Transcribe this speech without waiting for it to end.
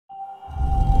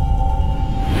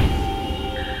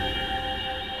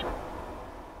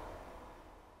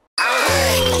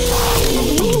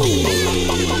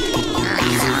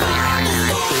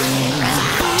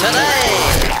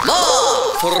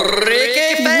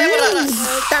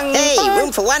Hey,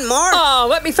 room for one more? Oh,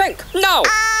 let me think. No.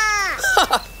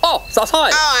 Oh, that's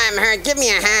right. Oh, I'm hurt. Give me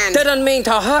a hand. Didn't mean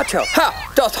to hurt you.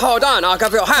 Ha, just hold on. I'll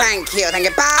give you a hand. Thank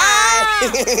you.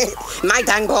 Bye. My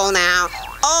dung ball now.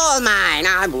 All mine.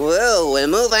 Whoa, we're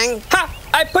moving. Ha!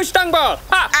 I push dung ball.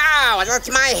 Ha! Ow, that's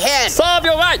my head. Serve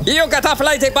you right. You get off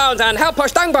lazy bones and help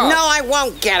push dung ball. No, I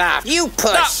won't get off. You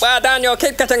push. No, well, then you'll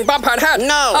keep getting bumped and head. No.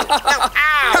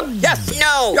 Ow. Yes.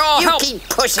 No. Your you help. keep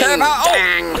pushing.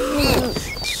 Dang.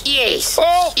 Yes.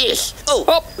 Oh. Yes. Oh.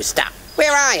 Oh. Stop.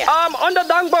 Where are you? I'm on the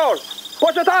dung ball.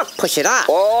 Push it up. Push it up.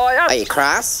 Oh, yes. Are you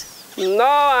cross? No,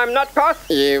 I'm not cross.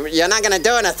 You're not going to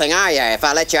do anything, are you, if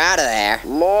I let you out of there?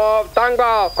 Move, dung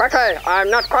ball, quickly. I'm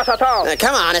not cross at all.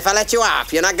 Come on, if I let you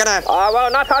off, you're not going to... I will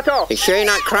not hurt you. You sure you're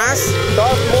not cross?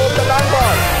 Just move the dung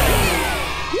ball.